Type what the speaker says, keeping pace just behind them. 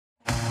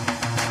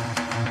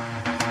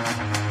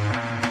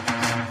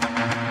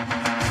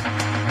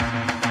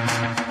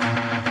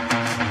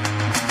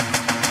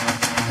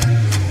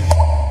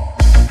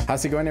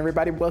How's it going,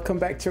 everybody? Welcome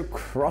back to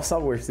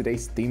Crossout, where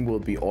today's theme will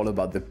be all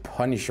about the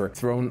Punisher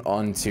thrown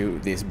onto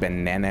this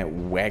banana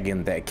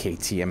wagon that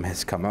KTM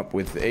has come up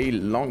with a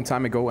long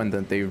time ago and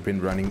that they've been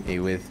running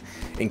with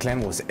in Clan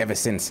Wars ever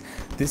since.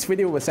 This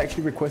video was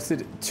actually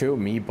requested to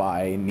me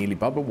by Neely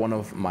Bubba, one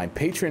of my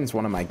patrons,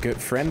 one of my good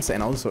friends,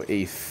 and also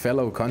a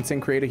fellow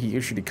content creator. He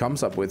usually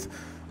comes up with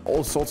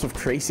all sorts of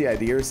crazy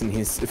ideas, and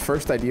his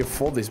first idea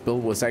for this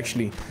build was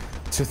actually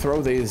to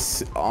throw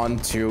this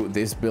onto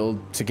this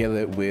build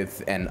together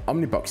with an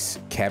omnibox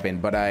cabin,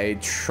 but I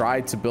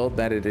tried to build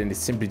that and it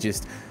simply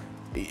just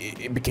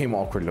it became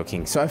awkward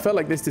looking. So I felt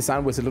like this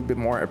design was a little bit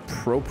more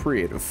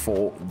appropriate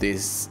for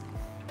this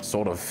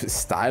sort of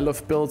style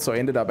of build, so I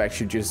ended up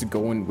actually just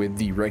going with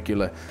the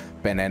regular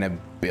banana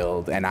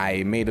build, and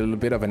I made a little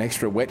bit of an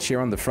extra wedge here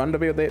on the front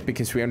of it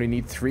because we only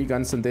need 3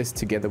 guns on this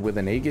together with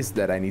an Aegis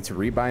that I need to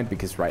rebind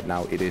because right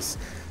now it is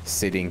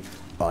sitting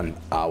on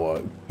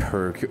our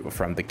perk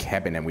from the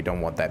cabin, and we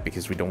don't want that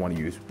because we don't want to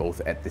use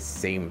both at the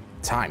same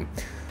time.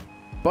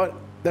 But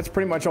that's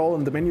pretty much all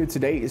on the menu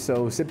today,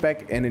 so sit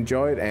back and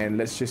enjoy it, and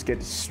let's just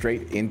get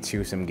straight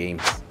into some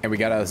games. And we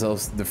got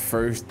ourselves the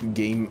first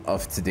game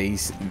of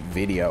today's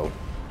video.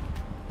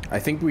 I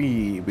think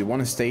we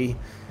want to stay,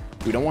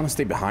 we don't want to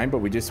stay behind, but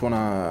we just want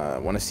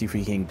to see if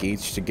we can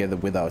engage together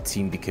with our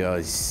team,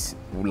 because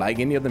like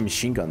any other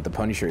machine gun, the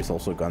Punisher is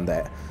also a gun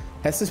that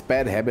has this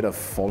bad habit of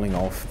falling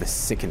off the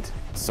second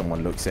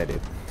someone looks at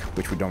it,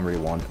 which we don't really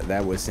want.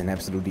 That was an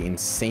absolutely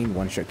insane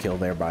one-shot kill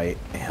there by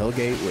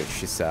Hellgate,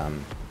 which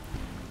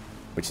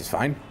is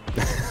fine.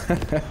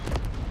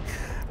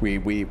 we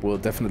will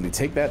definitely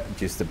take that.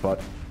 Just the bot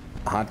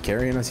hard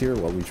carrying us here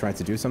while we try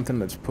to do something.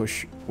 Let's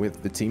push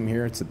with the team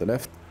here to the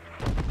left.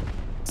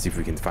 See if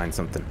we can find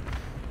something,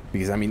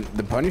 because I mean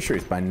the Punisher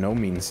is by no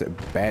means a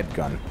bad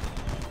gun.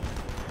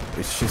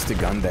 It's just a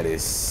gun that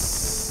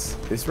is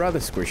rather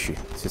squishy,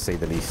 to say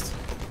the least.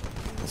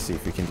 Let's see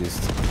if we can just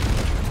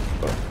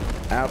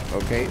out.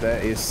 Okay,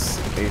 that is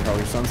a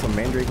horizontal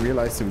mandrake.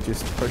 Realized that we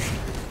just pushed.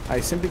 I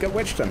simply got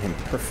wedged on him.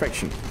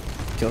 Perfection.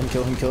 Kill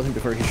him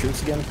before he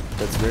shoots again.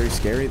 That's very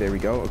scary. There we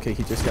go. Okay,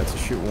 he just got to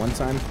shoot one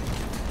time.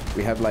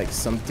 We have like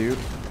some dude,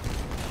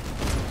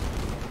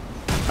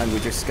 and we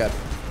just got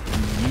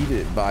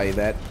yeeted by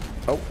that.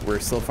 Oh, we're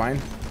still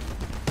fine.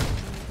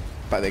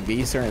 By the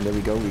geezer, and there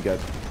we go. We got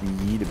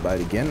yeeted by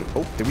it again.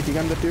 Oh, did we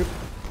degun that dude?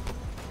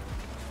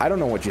 I don't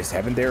know what just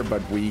happened there,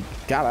 but we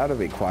got out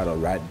of it quite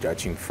alright,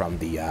 judging from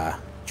the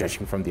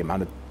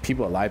amount of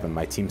people alive on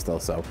my team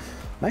still. So,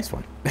 nice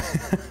one.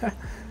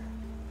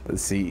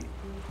 Let's see.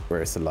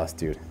 Where is the last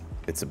dude?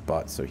 It's a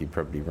bot, so he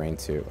probably ran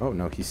to... Oh,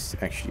 no, he's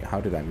actually...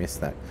 How did I miss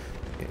that?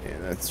 Yeah,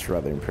 that's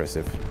rather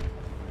impressive.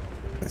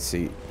 Let's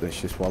see.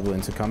 Let's just wobble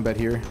into combat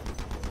here.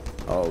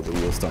 Oh, the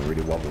wheels don't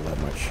really wobble that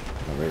much.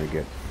 Not very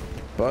good.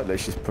 But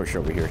let's just push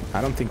over here. I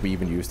don't think we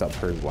even used our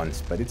perk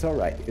once, but it's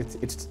alright.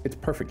 It's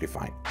perfectly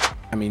fine.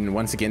 I mean,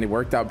 once again, it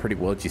worked out pretty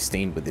well just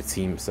staying with the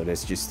team, so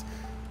let's just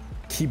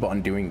keep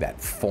on doing that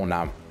for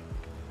now.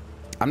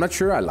 I'm not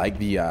sure I like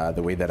the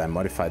way that I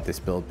modified this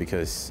build,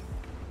 because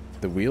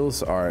the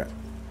wheels are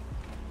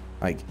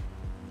like,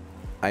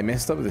 I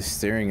messed up the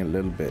steering a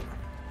little bit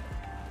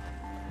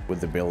with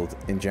the build.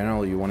 In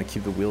general, you want to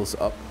keep the wheels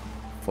up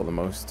for the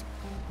most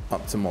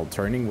optimal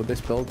turning with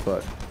this build,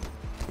 but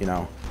you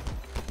know,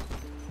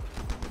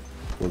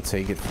 we'll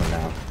take it for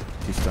now.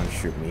 Please don't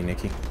shoot me,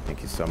 Nikki.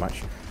 Thank you so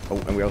much. Oh,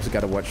 and we also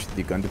got to watch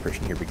the gun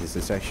depression here, because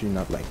it's actually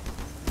not like,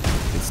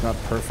 it's not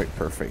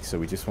perfect, so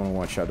we just want to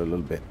watch out a little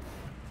bit,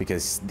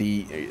 because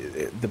the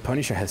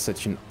Punisher has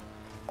such an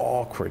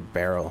awkward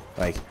barrel.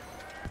 Like,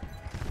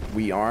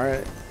 we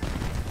are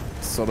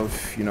sort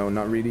of, you know,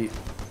 not really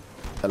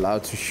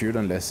allowed to shoot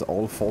unless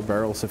all 4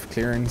 barrels have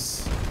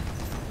clearance.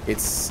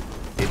 It's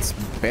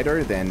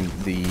better than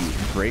the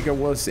Braga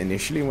was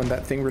initially when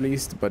that thing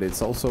released, but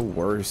it's also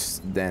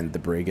worse than the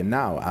Braga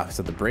now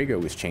after the Braga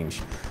was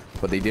changed.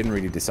 But they didn't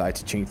really decide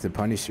to change the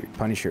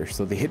Punisher.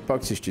 So the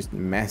hitbox is just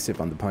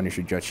massive on the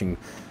Punisher, judging,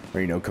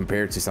 or, you know,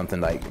 compared to something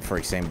like, for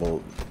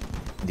example,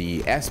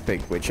 the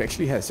Aspect, which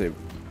actually has a,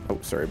 oh,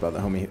 sorry about the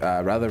homie,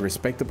 rather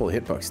respectable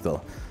hitbox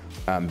still.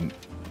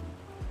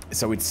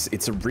 So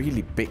it's a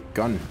really big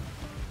gun,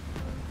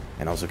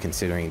 and also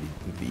considering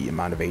the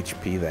amount of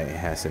HP that it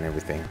has and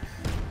everything.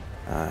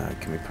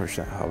 Can we push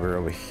that hover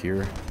over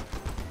here?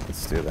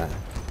 Let's do that.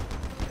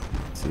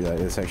 See, that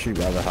is actually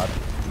rather hot.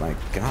 My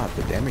god,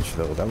 the damage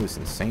though, that was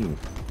insane.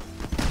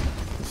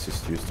 Let's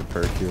just use the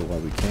perk here while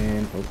we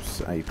can.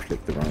 Oops, I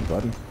clicked the wrong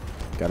button.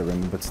 Gotta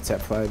remember to tap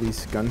fire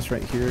these guns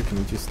right here. Can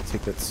we just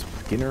take that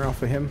Skinner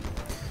off of him?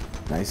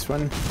 Nice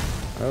one.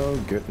 Oh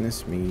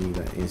goodness me,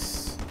 that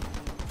is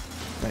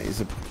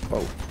a,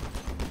 oh,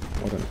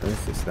 what on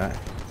earth is that?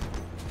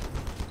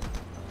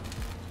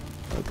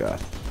 Oh god.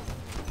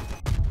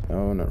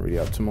 Oh, not really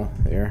optimal.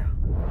 There.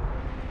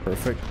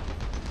 Perfect.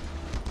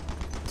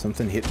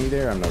 Something hit me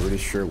there. I'm not really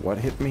sure what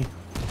hit me.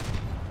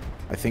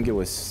 I think it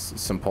was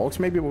some pokes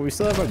maybe, but we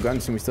still have our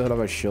guns and we still have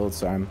our shields,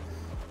 so I'm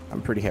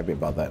pretty happy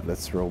about that.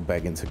 Let's roll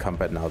back into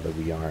combat now that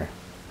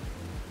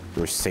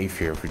we're safe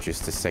here for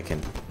just a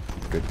second.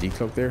 Good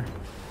decloak there.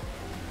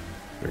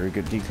 Very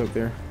good decloak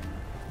there.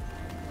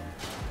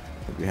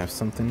 Do we have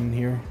something in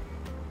here?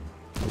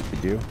 Hope we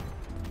do.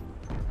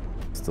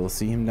 Still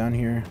see him down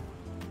here.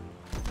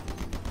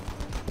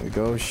 There we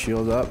go.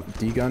 Shield up.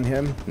 D-gun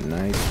him.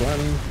 Nice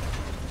one.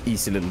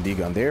 Easy little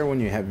D-gun there. When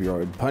you have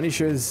your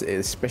punishers,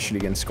 especially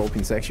against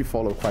scorpions, they actually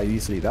follow quite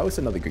easily. That was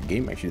another good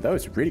game, actually. That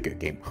was a really good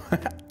game.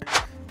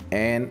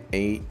 And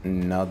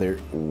another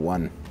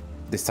one.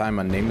 This time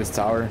on Nameless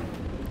Tower.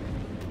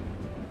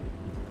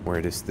 Where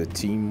does the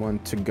team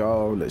want to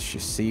go? Let's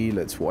just see.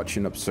 Let's watch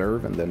and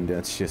observe, and then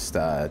let's just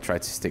try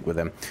to stick with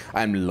them.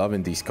 I'm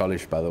loving these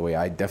colors, by the way.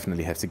 I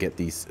definitely have to get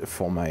these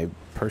for my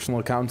personal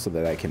account so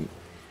that I can,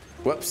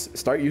 whoops,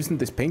 start using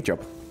this paint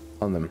job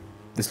on them.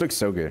 This looks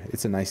so good.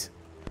 It's a nice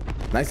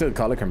little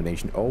color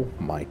combination. Oh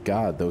my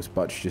god, those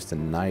bots just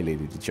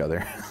annihilated each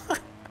other.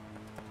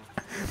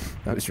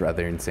 That was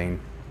rather insane.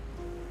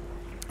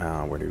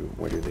 Where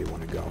do they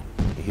want to go?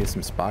 I hear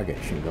some Spog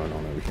action going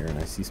on over here, and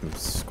I see some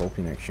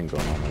Scorpion action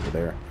going on over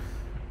there.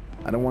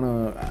 I don't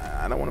want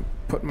to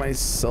put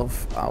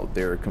myself out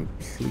there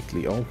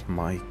completely. Oh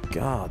my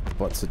god, the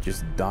bots are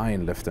just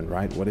dying left and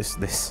right. What is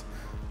this?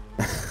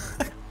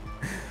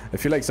 I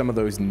feel like some of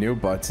those new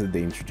bots that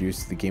they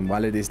introduced to the game,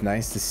 while it is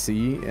nice to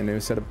see a new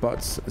set of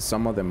bots,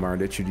 some of them are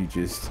literally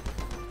just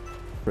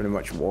pretty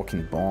much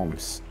walking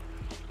bombs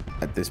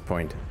at this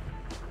point.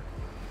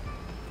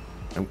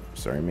 Oh,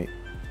 sorry, mate.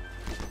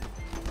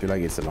 I feel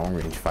like it's a long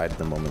range fight at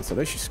the moment, so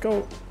let's just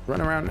go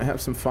run around and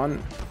have some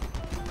fun.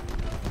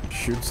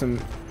 Shoot some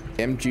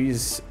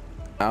MGs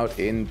out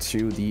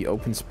into the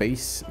open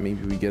space.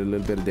 Maybe we get a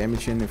little bit of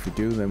damage in. If we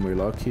do, then we're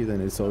lucky, then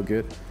it's all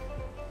good.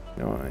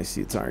 No, I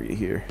see a target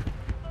here.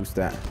 Who's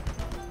that?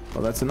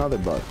 Well, that's another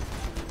bot.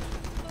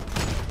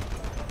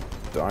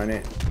 Darn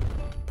it.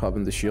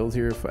 Popping the shield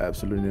here for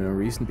absolutely no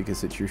reason,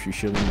 because it's usually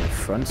shielding in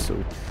front, so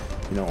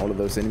you know all of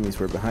those enemies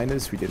were behind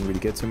us. We didn't really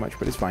get too much,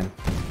 but it's fine.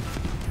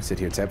 Sit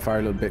here, tap fire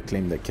a little bit,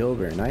 claim that kill.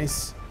 Very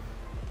nice.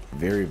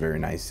 Very, very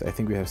nice. I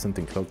think we have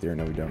something cloaked there.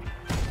 No, we don't.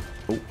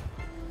 Oh.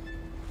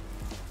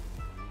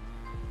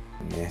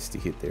 Nasty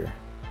hit there.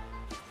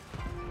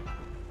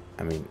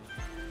 I mean,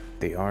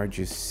 they are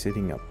just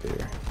sitting up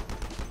there.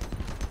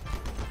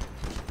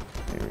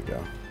 There we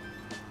go.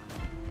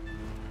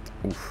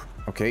 Oof.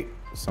 Okay.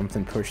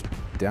 Something pushed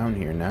down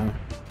here now.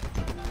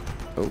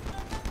 Oh.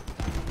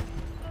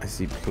 I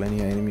see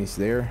plenty of enemies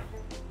there.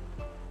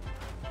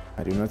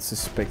 I do not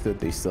suspect that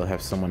they still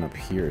have someone up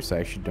here, so I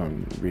actually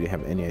don't really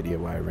have any idea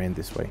why I ran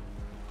this way.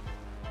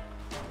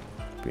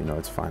 But you know,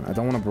 it's fine. I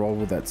don't want to brawl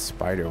with that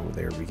spider over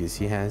there because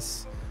he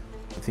has,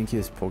 I think he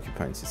has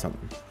porcupines or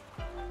something.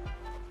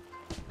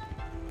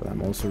 But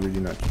I'm also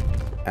really not,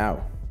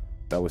 ow,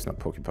 that was not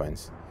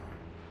porcupines.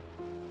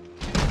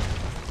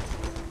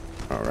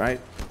 Alright.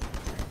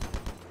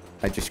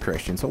 I just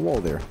crashed into a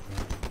wall there.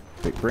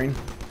 Big brain.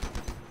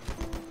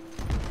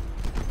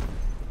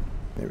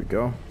 There we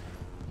go.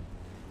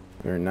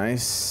 Very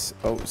nice.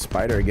 Oh,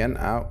 spider again.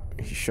 Ow.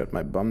 He shot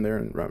my bum there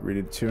and not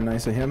really too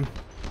nice of him.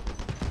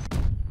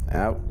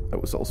 Ow. That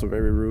was also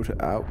very rude.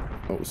 Ow.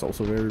 That was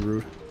also very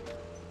rude.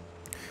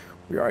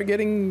 We are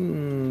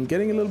getting a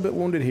little bit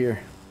wounded here.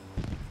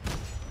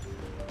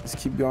 Let's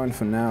keep going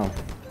for now.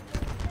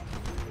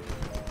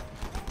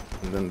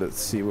 And then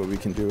let's see what we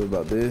can do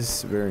about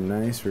this. Very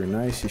nice, very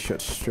nice. He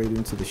shot straight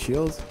into the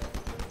shield.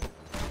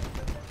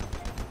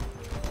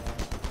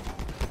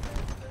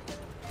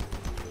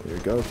 There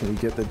we go. Can we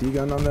get the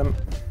D-gun on them?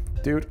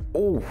 Dude,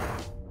 oh!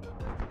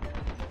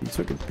 He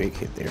took a big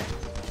hit there.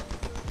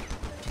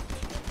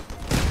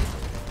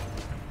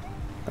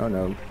 Oh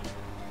no.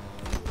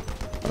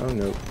 Oh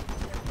no.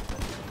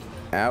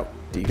 Ow.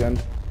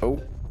 D-gunned.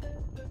 Oh.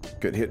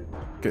 Good hit.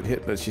 Good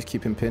hit. Let's just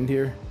keep him pinned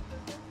here.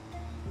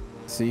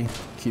 See?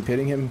 Keep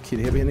hitting him. Keep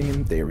hitting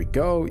him. There we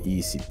go.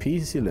 Easy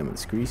peasy. Lemon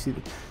squeezy.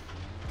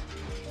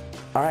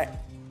 Alright.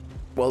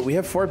 Well, we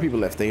have 4 people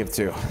left. They have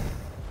 2.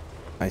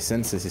 I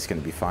sense this is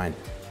going to be fine.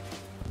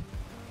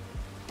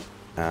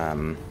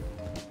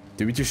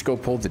 Do we just go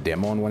pull the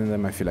demo on one of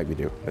them? I feel like we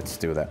do. Let's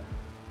do that.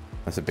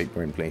 That's a big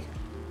brain play.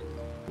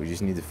 We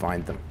just need to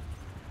find them.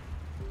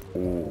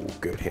 Oh,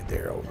 good hit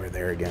there over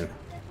there again.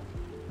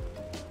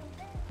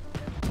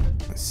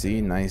 Let's see,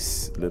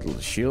 nice little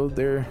shield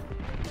there.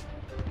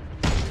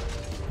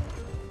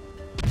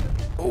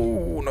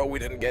 Oh, no, we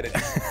didn't get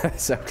it.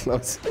 So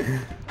close.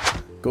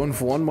 Going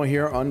for one more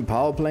here on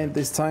power plant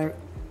this time.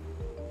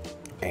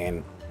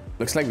 And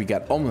looks like we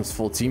got almost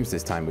full teams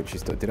this time, which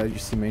is... Did I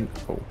just see main...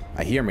 Oh,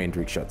 I hear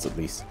Mandrake shots at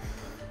least.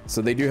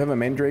 So they do have a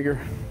Mandraker.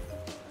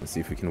 Let's see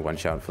if we can one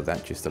shot for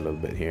that just a little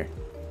bit here.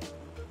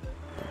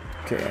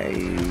 Okay,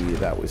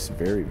 that was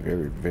very,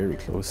 very, very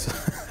close.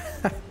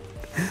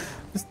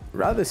 It's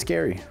rather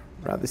scary.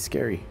 Rather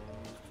scary.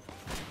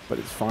 But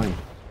it's fine.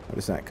 What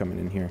is that coming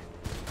in here?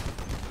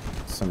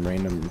 Some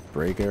random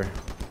breaker.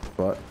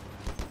 But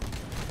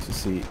to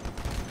see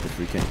if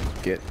we can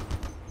get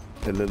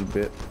a little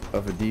bit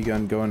of a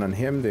D-gun going on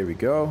him. There we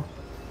go.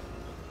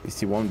 At least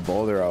he won't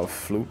bother our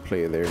flute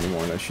player there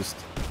anymore. Let's just...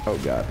 Oh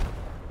god.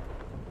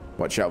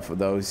 Watch out for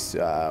those.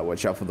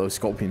 Watch out for those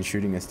scorpions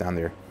shooting us down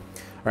there.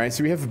 right,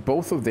 so we have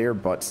both of their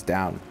butts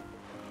down.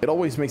 It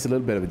always makes a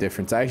little bit of a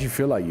difference. I actually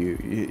feel like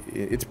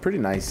it's pretty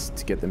nice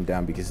to get them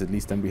down, because at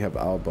least then we have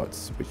our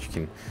butts, which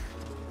can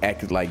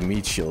act like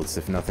meat shields,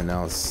 if nothing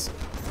else.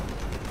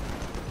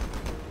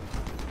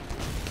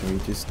 Can we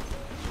just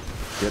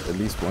get at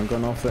least one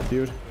gun off that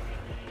dude?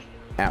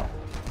 Ow.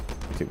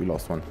 Okay, we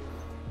lost one.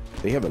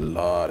 They have a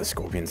lot of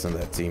scorpions on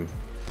that team.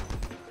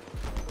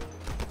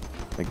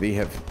 Like, they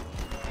have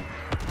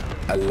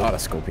a lot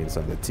of scorpions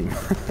on that team.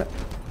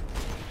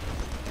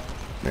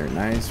 Very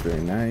nice,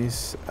 very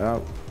nice.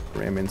 Oh,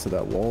 ram into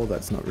that wall.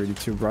 That's not really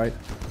too bright.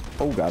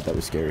 Oh god, that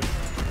was scary.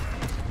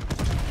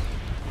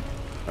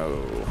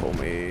 Oh,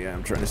 homie,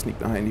 I'm trying to sneak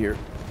behind here.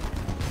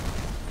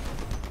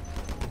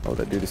 Oh,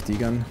 that dude is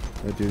D-gun.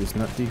 That dude is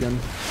not D-gun.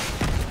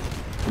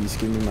 Please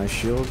give me my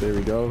shield. There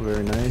we go.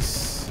 Very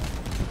nice.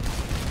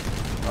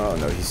 Oh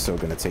no, he's so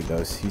gonna take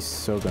those. He's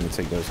so gonna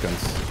take those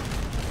guns.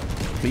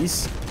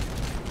 Please?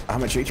 How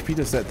much HP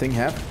does that thing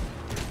have?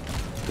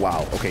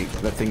 Wow, okay,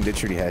 that thing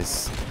literally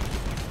has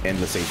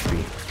endless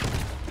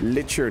HP.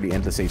 Literally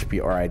endless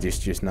HP, or I did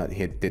just not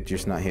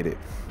hit it.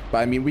 But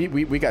I mean,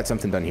 we got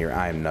something done here.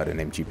 I am not an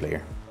MG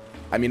player.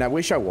 I mean, I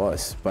wish I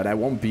was, but I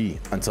won't be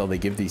until they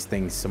give these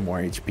things some more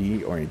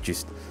HP, or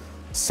just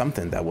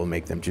something that will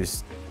make them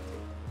just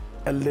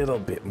a little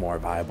bit more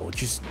viable.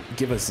 Just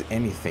give us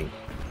anything.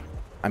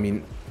 I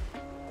mean,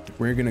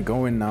 we're gonna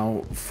go in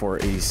now for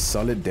a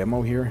solid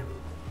demo here,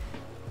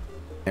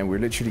 and we're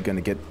literally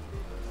gonna get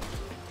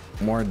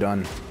more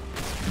done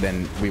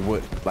than we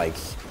would, like,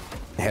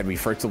 had we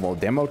first of all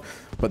demoed,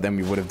 but then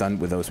we would have done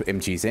with those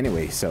MGs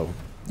anyway. So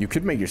you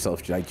could make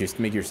yourself, like, just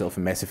make yourself a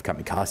massive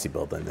kamikaze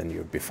build, and then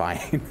you'd be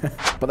fine.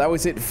 But that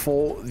was it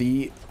for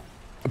the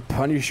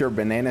Punisher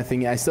banana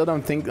thing. I still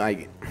don't think,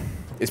 like,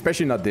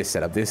 especially not this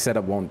setup. This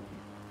setup won't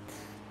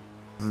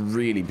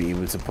really be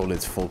able to pull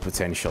its full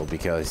potential,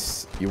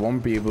 because you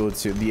won't be able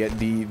to.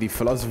 The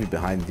philosophy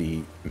behind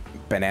the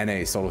banana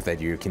is sort of that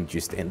you can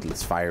just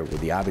endless fire with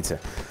the arbiter.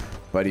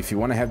 But if you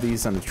want to have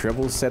these on the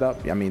triple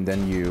setup, I mean,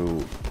 then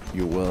you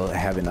will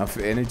have enough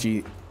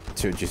energy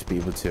to just be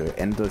able to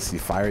endlessly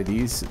fire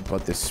these.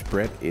 But the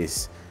spread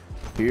is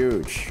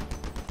huge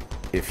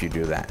if you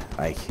do that.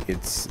 Like,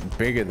 it's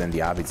bigger than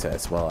the arbiter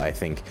as well, I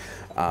think.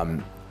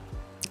 And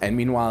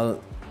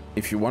meanwhile,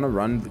 if you want to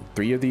run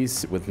 3 of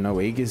these with no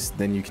Aegis,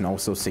 then you can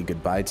also say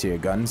goodbye to your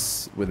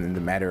guns within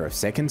the matter of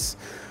seconds,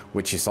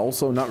 which is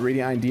also not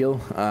really ideal.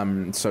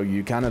 So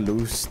you kind of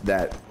lose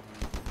that,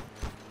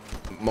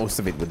 most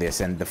of it with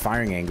this, and the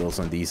firing angles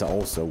on these are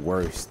also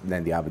worse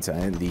than the arbiter,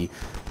 and the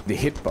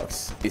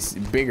hitbox is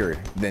bigger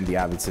than the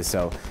arbiter.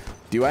 So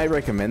do I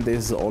recommend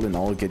this? All in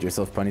all, get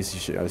yourself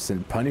Punishers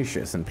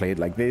and play it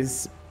like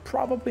this?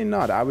 Probably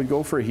not. I would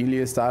go for a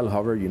Helios style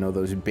hover, you know,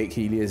 those big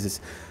Helios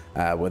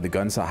where the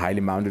guns are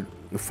highly mounted,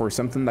 for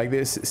something like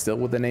this, still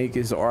with an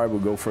Aegis. Or I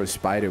would go for a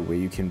Spider, where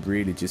you can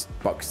really just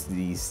box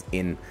these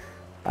in,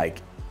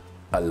 like,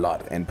 a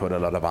lot, and put a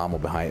lot of ammo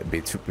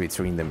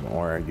between them,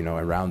 or, you know,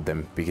 around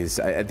them, because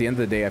at the end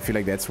of the day, I feel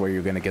like that's where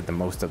you're going to get the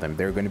most of them.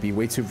 They're going to be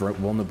way too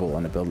vulnerable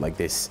on a build like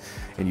this,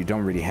 and you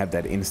don't really have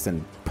that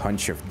instant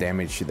punch of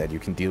damage that you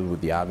can deal with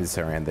the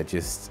arbiter, and that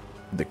just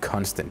the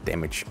constant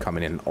damage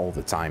coming in all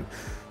the time.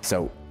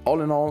 So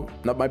all in all,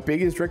 not my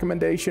biggest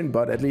recommendation,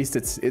 but at least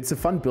it's a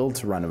fun build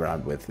to run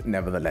around with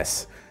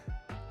nevertheless.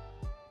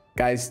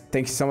 Guys,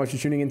 thank you so much for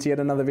tuning into yet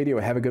another video.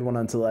 Have a good one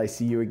until I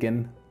see you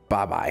again.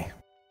 Bye bye.